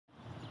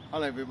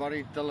Hello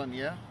everybody, Dylan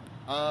here.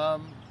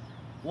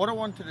 What I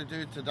wanted to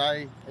do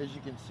today, as you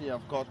can see,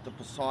 I've got the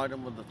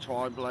Poseidon with the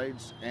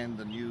tri-blades and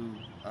the new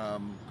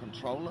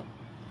controller.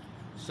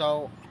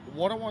 So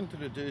what I wanted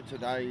to do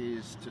today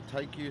is to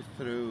take you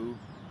through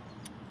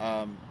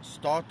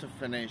start to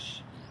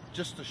finish,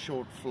 just a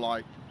short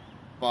flight,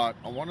 but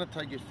I want to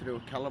take you through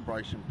a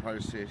calibration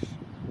process,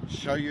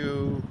 show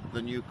you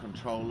the new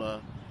controller,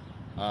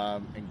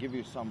 and give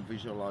you some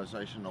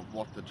visualization of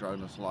what the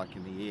drone is like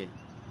in the air.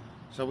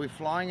 So we're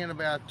flying in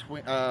about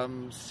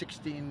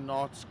 16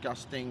 knots,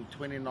 gusting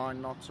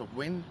 29 knots of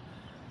wind.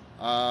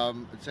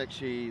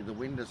 The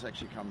wind has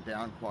actually come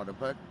down quite a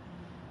bit.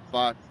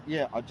 But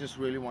yeah, I just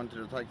really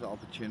wanted to take the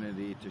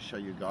opportunity to show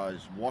you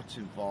guys what's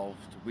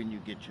involved when you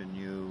get your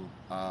new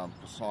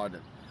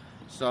Poseidon.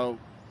 So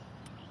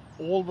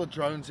all the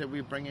drones that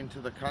we bring into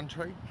the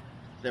country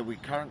that we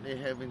currently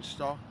have in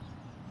stock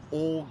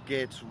all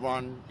gets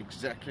run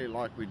exactly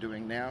like we're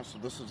doing now. So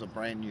this is a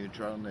brand new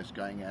drone that's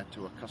going out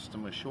to a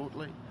customer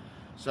shortly.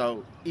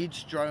 So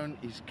each drone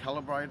is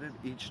calibrated,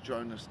 each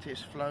drone is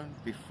test flown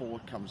before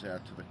it comes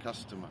out to the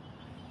customer.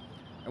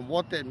 And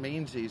what that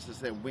means is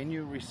that when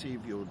you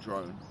receive your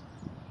drone,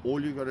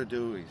 all you got to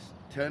do is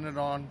turn it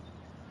on,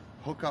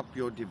 hook up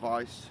your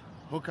device,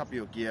 hook up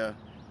your gear,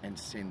 and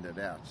send it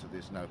out. So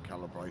there's no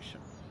calibration.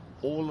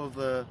 All of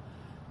the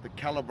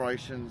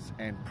calibrations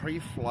and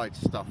pre-flight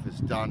stuff is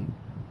done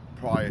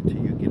prior to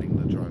you getting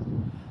the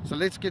drone. So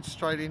let's get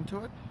straight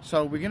into it.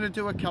 So we're going to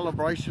do a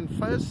calibration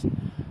first.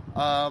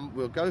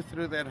 We'll go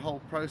through that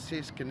whole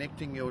process,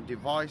 connecting your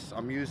device.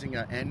 I'm using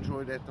an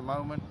Android at the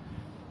moment.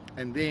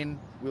 And then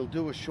we'll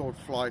do a short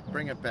flight,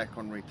 bring it back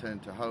on return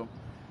to home.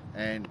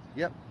 And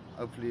yep,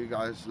 hopefully you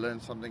guys learn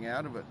something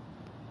out of it.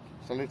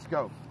 So let's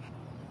go.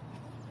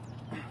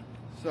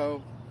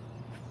 So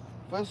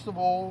first of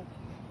all,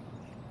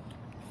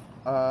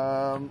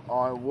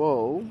 I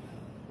will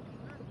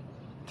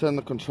turn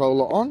the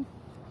controller on.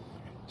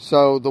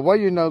 So the way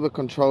you know the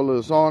controller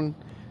is on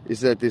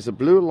is that there's a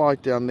blue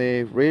light down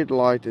there, red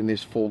light, and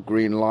there's 4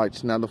 green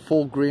lights. Now the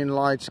 4 green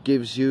lights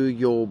gives you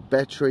your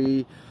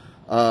battery,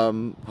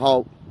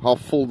 how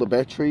full the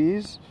battery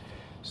is.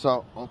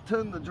 So I'll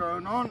turn the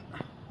drone on.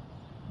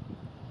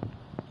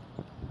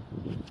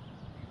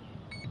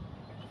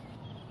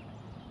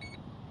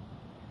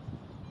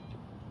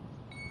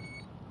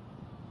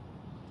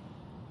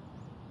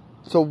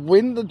 So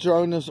when the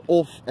drone is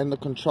off and the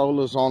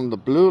controller is on, the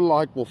blue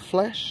light will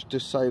flash to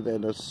say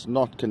that it's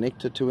not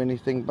connected to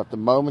anything, but the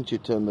moment you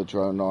turn the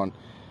drone on,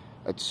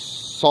 it's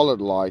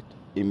solid light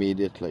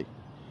immediately.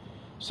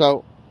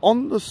 So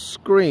on the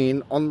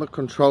screen, on the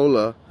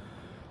controller,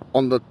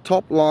 on the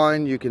top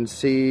line you can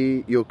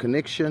see your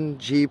connection,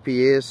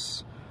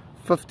 GPS,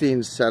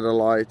 15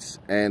 satellites,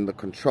 and the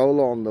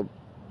controller on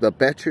the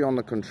battery on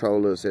the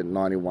controller is at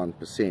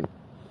 91%.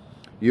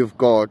 You've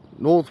got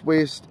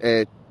northwest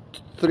at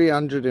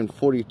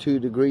 342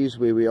 degrees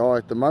where we are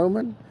at the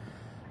moment.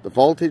 The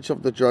voltage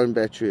of the drone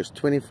battery is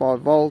 25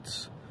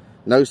 volts,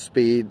 no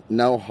speed,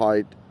 no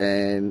height,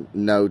 and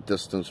no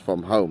distance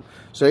from home.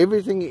 So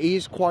everything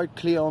is quite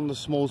clear on the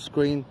small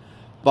screen,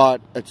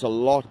 but it's a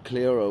lot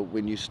clearer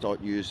when you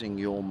start using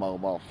your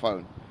mobile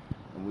phone,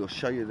 and we'll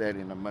show you that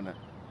in a minute.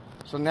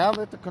 So now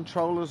that the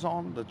controller's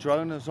on, the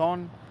drone is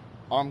on,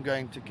 I'm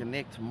going to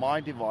connect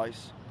my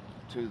device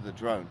to the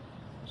drone.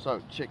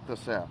 So check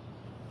this out.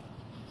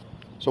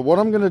 So what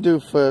I'm going to do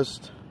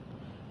first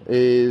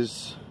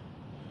is,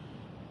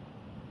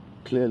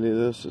 clearly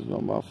this is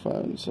not my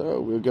phone,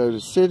 so we'll go to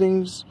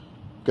settings,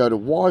 go to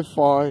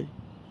Wi-Fi,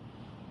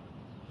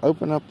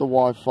 open up the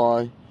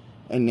Wi-Fi,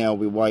 and now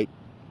we wait.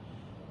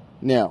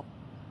 Now,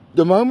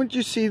 the moment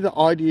you see the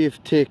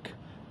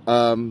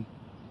DroneTech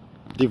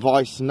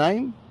device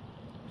name,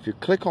 if you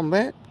click on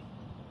that,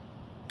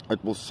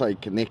 it will say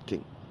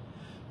connecting.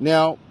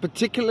 Now,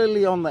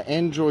 particularly on the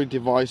Android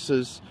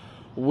devices,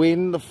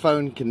 when the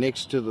phone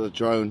connects to the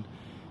drone,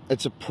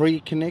 it's a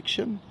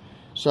pre-connection.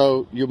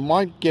 So you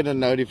might get a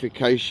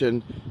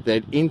notification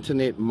that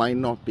internet may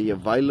not be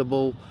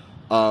available,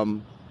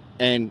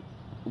 and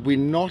we're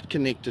not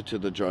connected to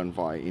the drone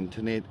via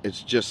internet.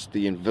 It's just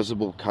the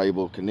invisible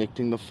cable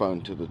connecting the phone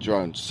to the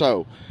drone.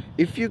 So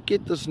if you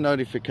get this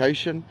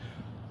notification,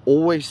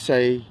 always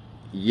say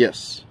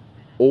yes,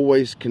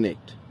 always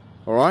connect.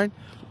 All right,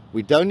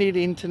 we don't need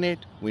internet,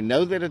 we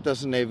know that it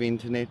doesn't have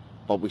internet,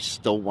 but we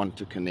still want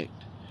to connect.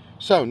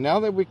 So now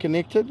that we're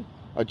connected,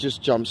 I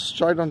just jump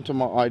straight onto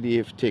my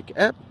DroneTech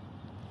app.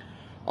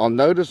 I'll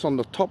notice on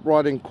the top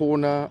right hand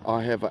corner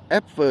I have an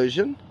app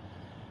version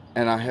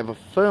and I have a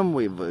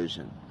firmware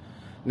version.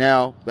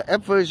 Now the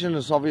app version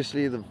is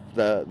obviously the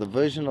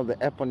version of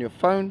the app on your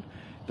phone.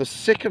 The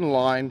second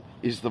line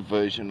is the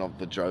version of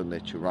the drone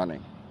that you're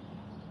running.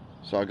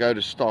 So I go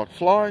to start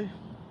fly,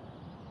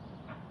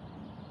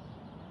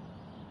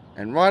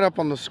 and right up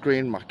on the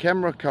screen my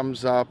camera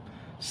comes up,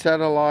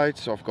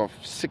 satellites, so I've got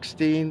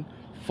 16,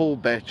 full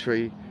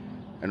battery,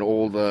 and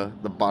all the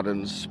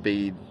buttons,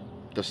 speed,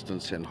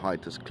 distance, and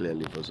height is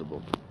clearly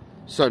visible.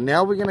 So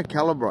now we're going to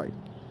calibrate.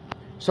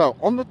 So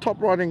on the top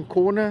right hand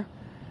corner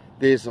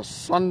there's a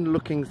sun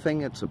looking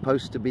thing. It's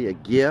supposed to be a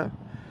gear.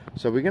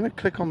 So we're going to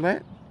click on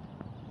that.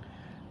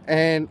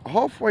 And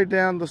halfway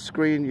down the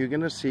screen, you're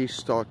going to see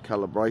start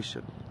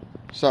calibration.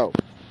 So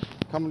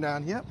come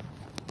down here.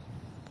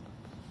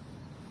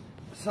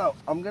 So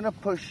I'm going to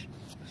push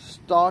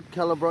start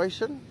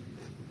calibration.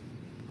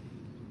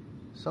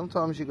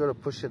 Sometimes you got to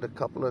push it a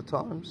couple of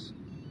times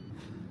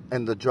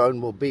and the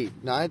drone will beep.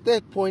 Now at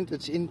that point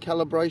it's in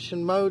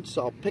calibration mode,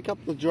 so I'll pick up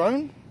the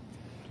drone,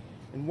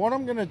 and what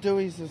I'm going to do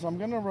is I'm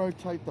going to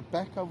rotate the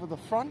back over the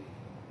front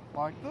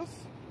like this,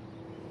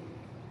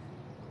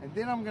 and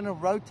then I'm going to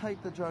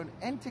rotate the drone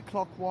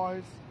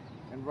anti-clockwise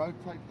and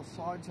rotate the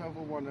sides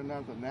over one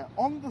another. Now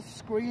on the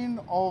screen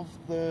of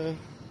the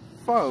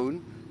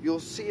phone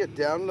you'll see a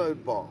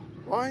download bar,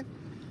 right?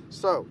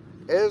 So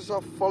as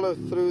I follow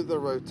through the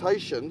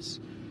rotations,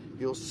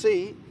 you'll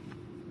see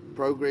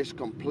progress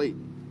complete.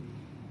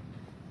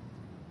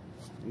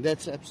 And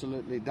that's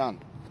absolutely done.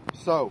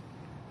 So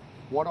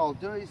what I'll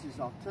do is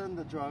I'll turn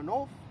the drone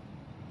off.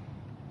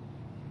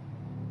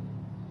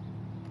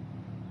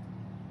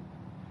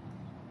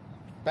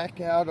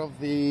 Back out of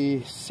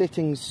the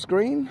settings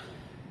screen.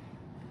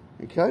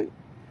 Okay.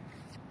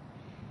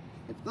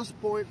 At this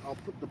point I'll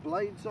put the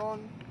blades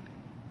on.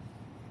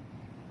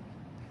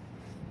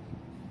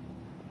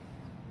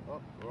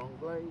 Oh, wrong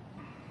blade.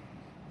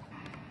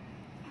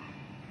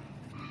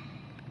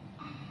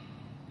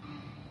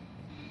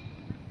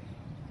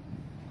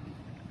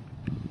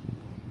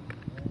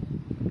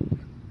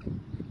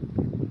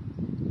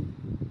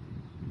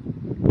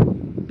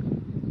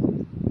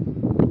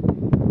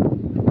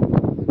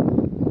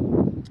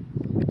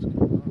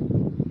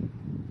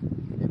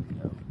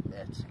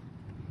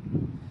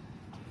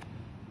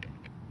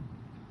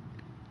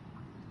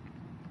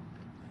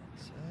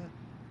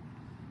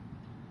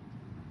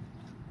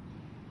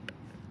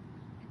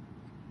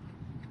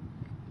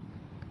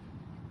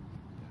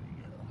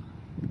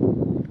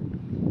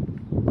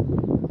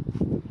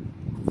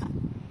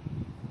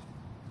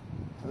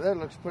 That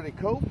looks pretty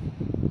cool.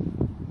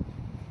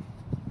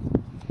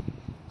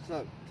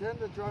 So turn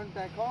the drone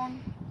back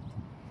on.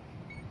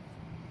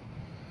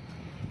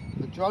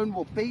 The drone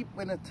will beep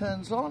when it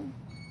turns on,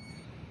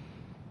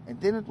 and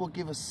then it will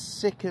give a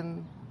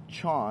second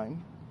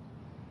chime,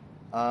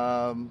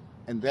 and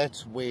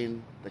that's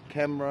when the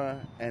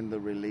camera and the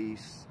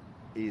release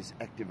is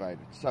activated.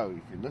 So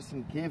if you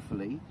listen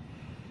carefully,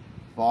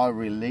 if I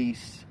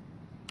release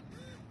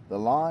the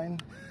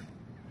line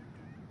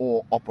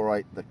or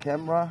operate the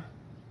camera,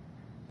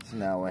 it's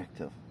now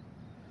active.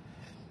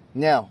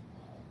 Now,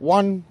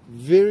 one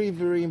very,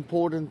 very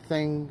important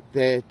thing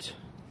that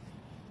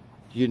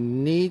you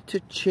need to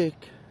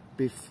check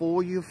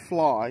before you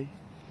fly,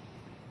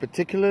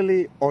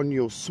 particularly on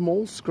your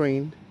small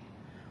screen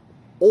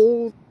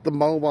or the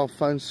mobile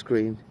phone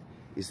screen,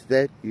 is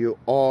that you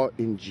are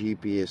in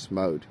GPS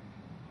mode.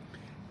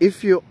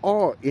 If you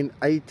are in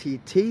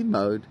ATT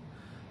mode,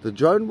 the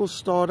drone will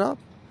start up,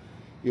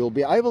 you'll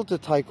be able to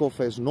take off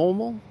as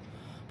normal,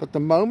 but the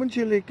moment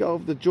you let go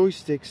of the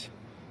joysticks,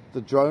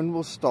 the drone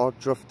will start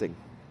drifting.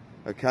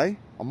 Okay,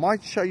 I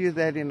might show you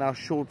that in our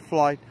short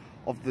flight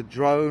of the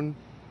drone's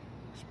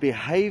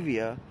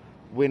behavior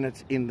when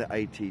it's in the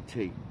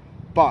ATT.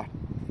 But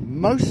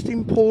most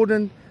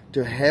important,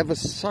 to have a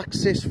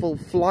successful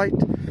flight,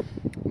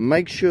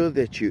 make sure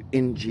that you're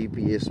in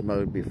GPS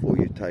mode before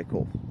you take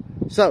off.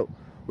 So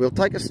we'll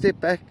take a step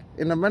back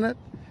in a minute,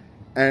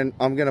 and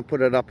I'm going to put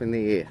it up in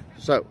the air.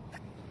 So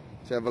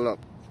let's have a look.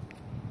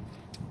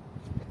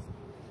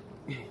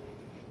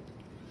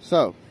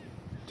 So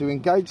to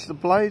engage the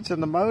blades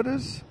and the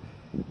motors,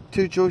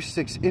 2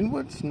 joysticks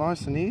inwards,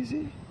 nice and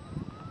easy,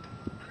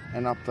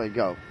 and up they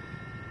go.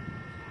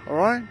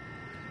 Alright,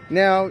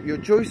 now your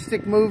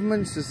joystick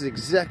movements is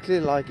exactly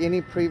like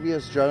any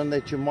previous drone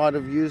that you might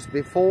have used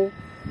before.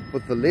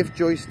 With the left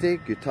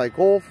joystick you take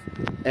off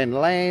and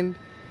land,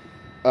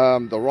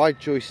 the right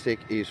joystick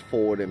is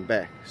forward and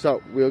back.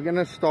 So we're going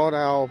to start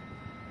our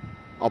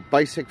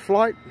basic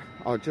flight,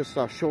 or just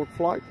our short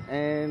flight,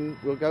 and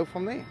we'll go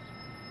from there.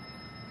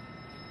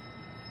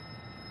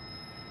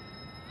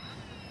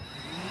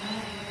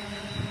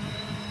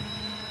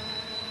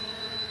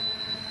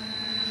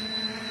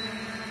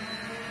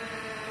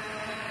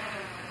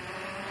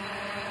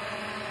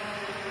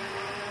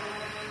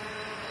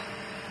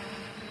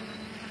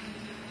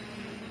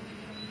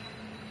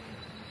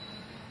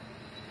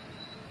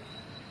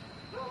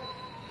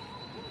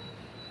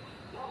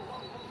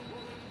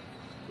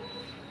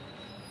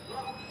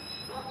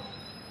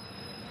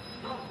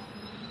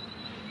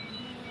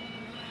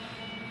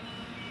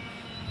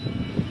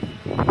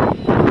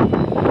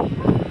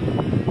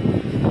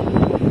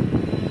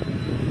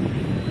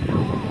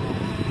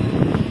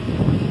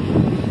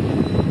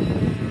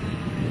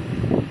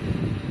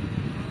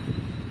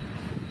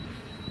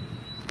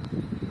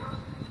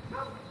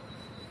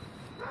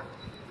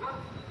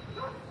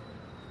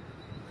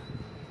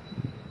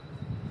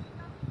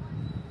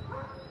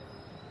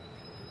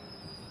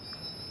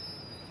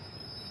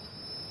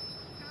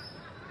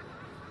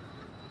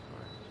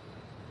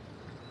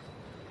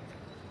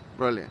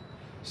 Brilliant.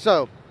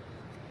 So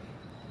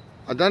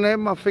I don't have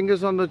my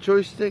fingers on the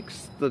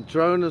joysticks. The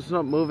drone is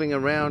not moving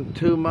around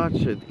too much.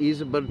 It is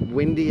a bit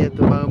windy at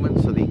the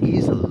moment, so there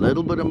is a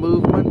little bit of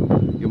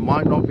movement. You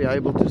might not be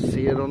able to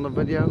see it on the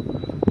video.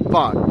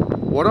 But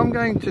what I'm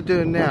going to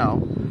do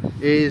now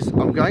is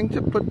I'm going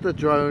to put the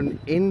drone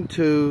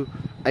into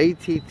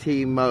ATT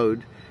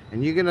mode,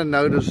 and you're going to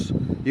notice,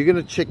 you're going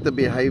to check the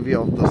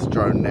behavior of this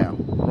drone now,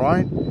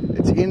 right?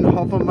 It's in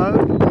hover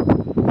mode,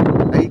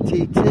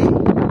 ATT.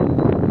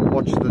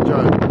 Watch the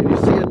drone. Can you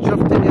see it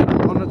drifting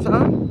on its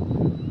own?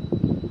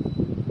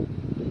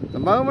 The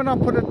moment I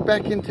put it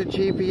back into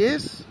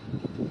GPS,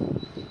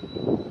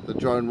 the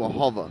drone will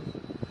hover.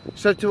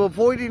 So to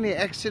avoid any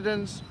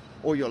accidents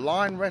or your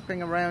line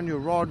wrapping around your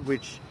rod,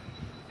 which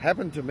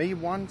happened to me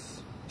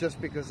once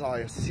just because I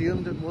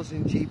assumed it was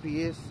in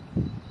GPS,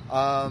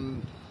 I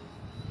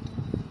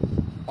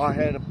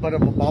had a bit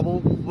of a bubble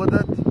with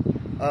it,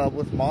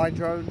 with my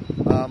drone.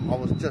 I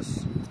was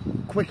just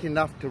quick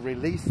enough to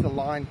release the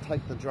line,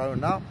 take the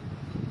drone up,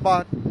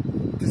 but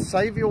to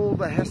save you all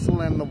the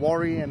hassle and the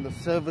worry and the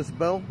service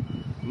bill,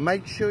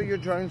 make sure your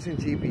drone's in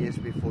GPS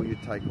before you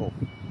take off.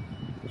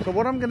 So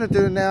what I'm going to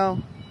do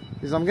now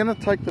is I'm going to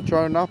take the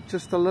drone up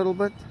just a little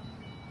bit.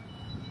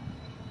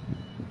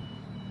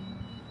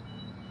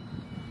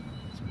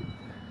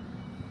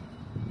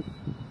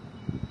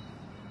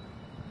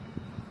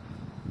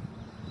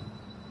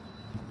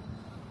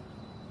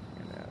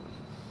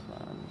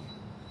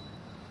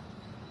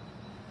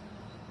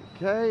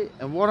 Okay,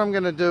 and what I'm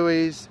going to do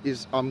is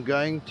I'm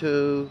going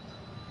to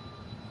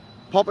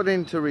pop it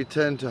into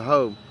return to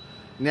home.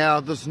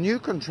 Now this new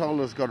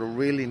controller's got a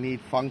really neat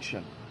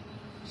function.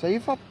 So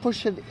if I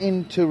push it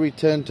into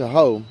return to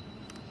home,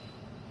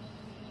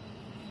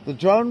 the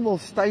drone will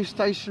stay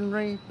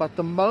stationary, but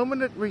the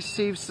moment it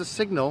receives the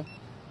signal,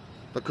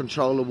 the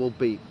controller will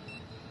beep.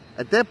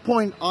 At that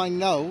point I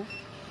know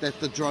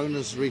that the drone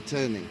is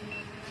returning.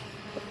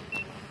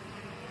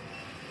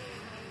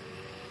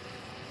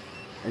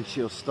 And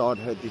she'll start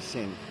her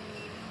descent.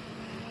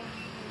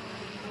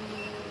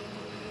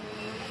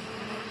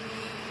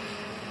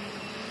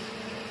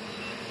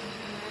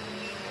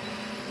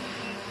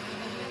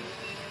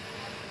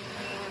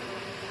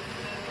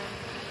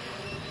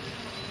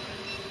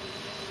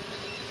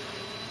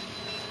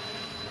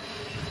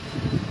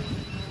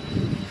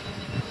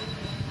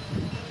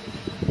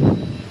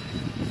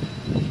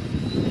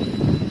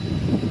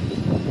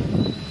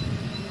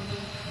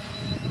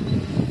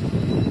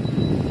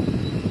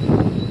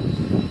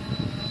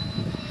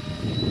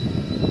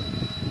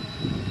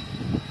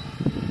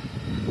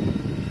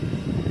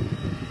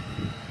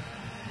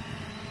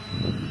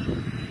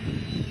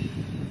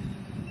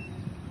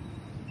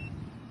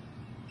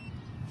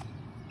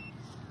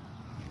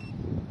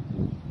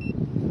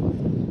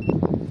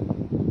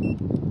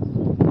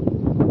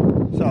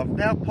 So I've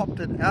now popped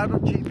it out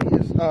of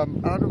GPS,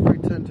 out of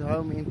return to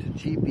home into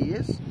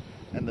GPS,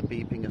 and the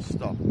beeping has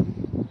stopped.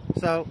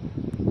 So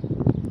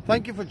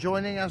thank you for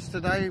joining us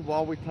today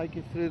while we take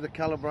you through the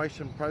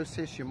calibration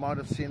process. You might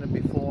have seen it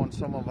before on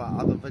some of our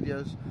other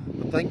videos,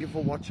 but thank you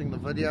for watching the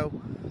video.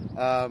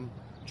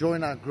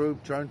 Join our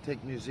group,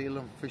 DroneTech New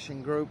Zealand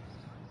Fishing Group.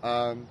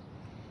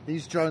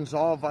 These drones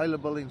are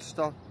available in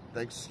stock.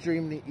 They're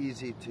extremely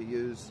easy to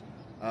use.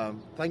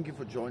 Thank you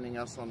for joining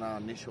us on our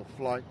initial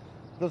flight.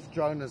 This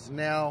drone is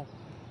now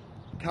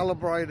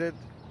calibrated,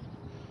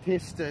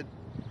 tested,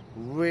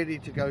 ready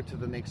to go to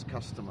the next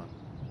customer.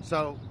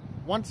 So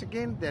once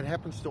again, that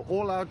happens to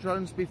all our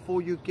drones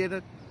before you get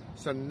it.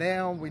 So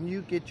now when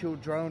you get your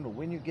drone, or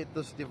when you get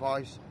this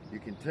device, you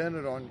can turn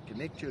it on,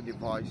 connect your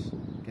device,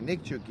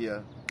 connect your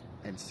gear,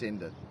 and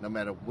send it, no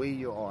matter where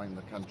you are in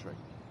the country.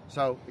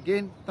 So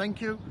again,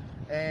 thank you,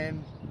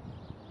 and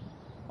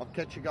I'll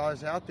catch you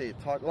guys out there.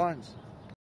 Tight lines.